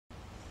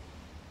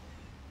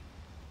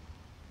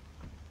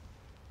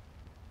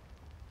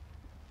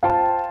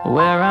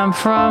Where I'm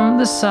from,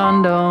 the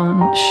sun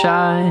don't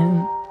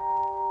shine.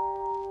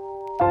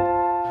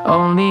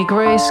 Only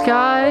grey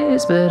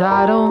skies, but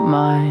I don't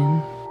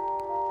mind.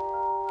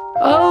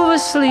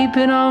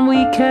 Oversleeping on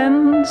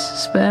weekends,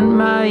 spent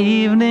my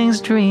evenings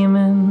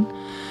dreaming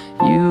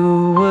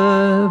you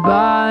were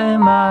by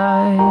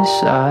my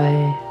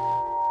side.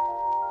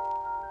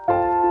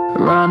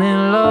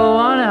 Running low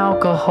on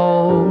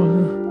alcohol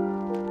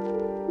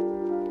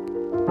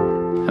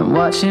and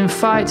watching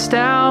fights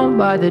down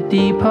by the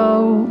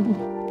depot.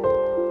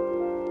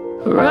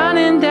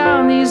 Running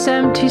down these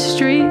empty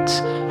streets,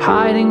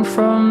 hiding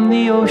from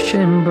the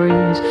ocean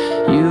breeze.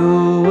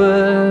 You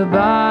were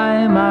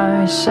by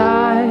my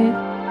side,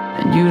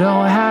 and you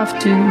don't have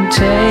to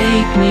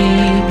take me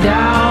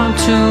down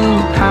to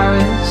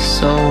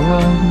Paris or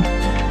Rome.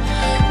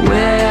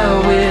 Where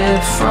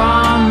we're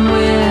from,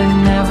 we're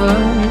never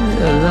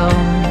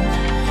alone.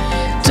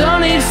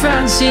 Don't need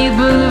fancy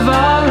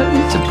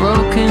boulevards of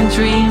broken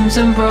dreams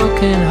and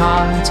broken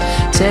hearts.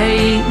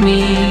 Take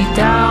me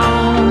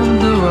down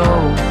the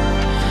road,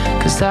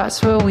 'cause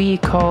that's where we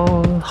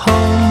call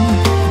home.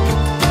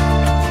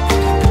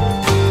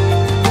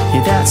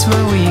 Yeah, that's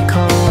where we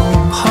call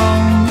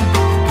home.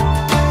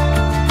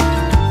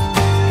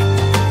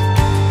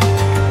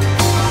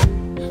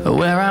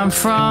 Where I'm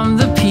from,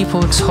 the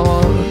people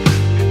talk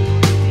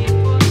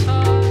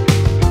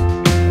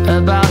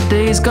about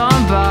days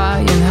gone by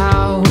and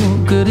how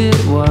good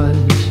it was.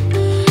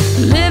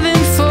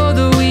 Living for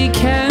the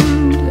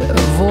weekend,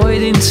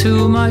 avoiding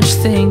too much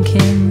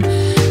thinking,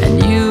 and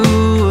you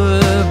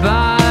were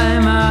by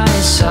my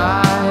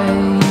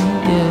side,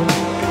 yeah.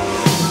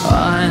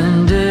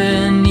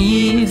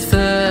 Underneath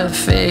the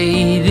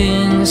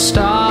fading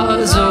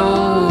stars,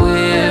 oh,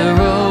 we're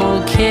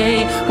okay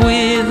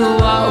with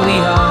what we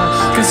are,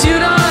 'cause you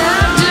don't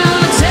have to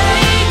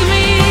take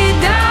me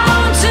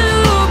down to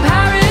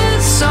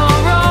Paris or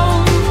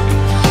Rome.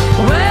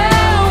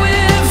 Where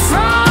we're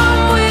from,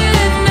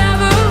 we're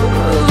never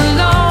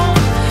alone,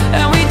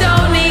 and we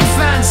don't need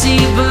fancy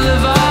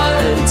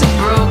boulevards of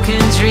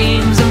broken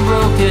dreams and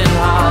broken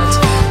hearts.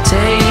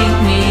 Take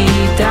me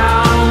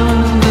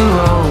down the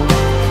road,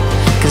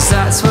 'cause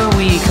that's where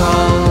we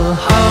call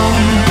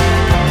home.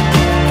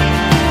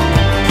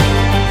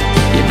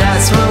 Yeah,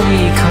 that's where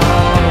we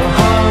call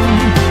home.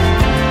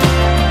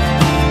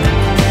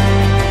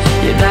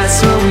 Yeah, that's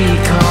what we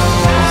call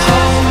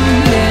home.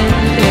 Yeah,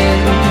 yeah,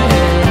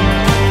 yeah.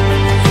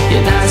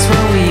 Yeah, that's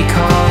what we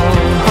call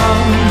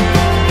home.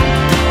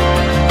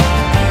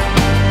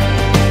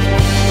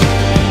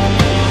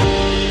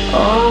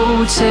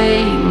 Oh,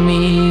 take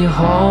me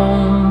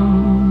home.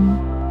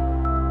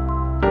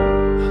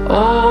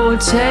 Oh,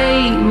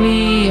 take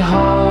me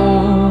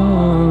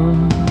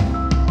home.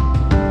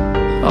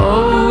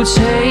 Oh,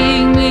 take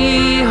me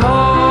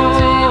home.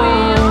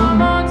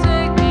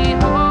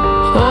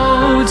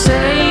 Oh,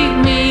 take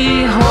me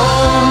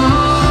home,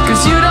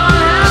 'cause you don't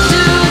have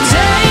to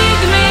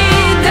take me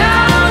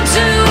down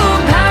to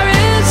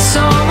Paris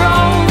or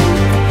Rome.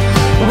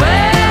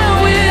 Where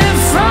we're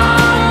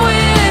from,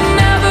 we're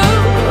never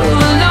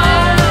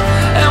alone,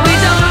 and we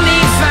don't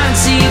need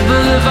fancy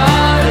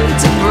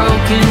boulevards of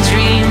broken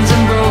dreams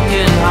and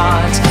broken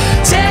hearts.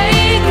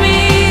 Take me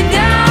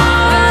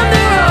down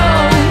the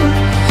road,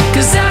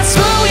 'cause that's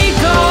where we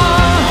go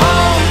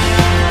home.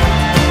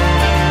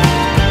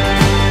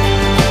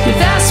 Yeah,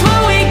 that's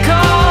where we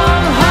call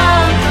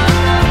home.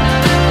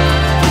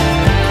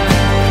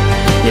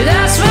 Yeah,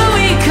 that's where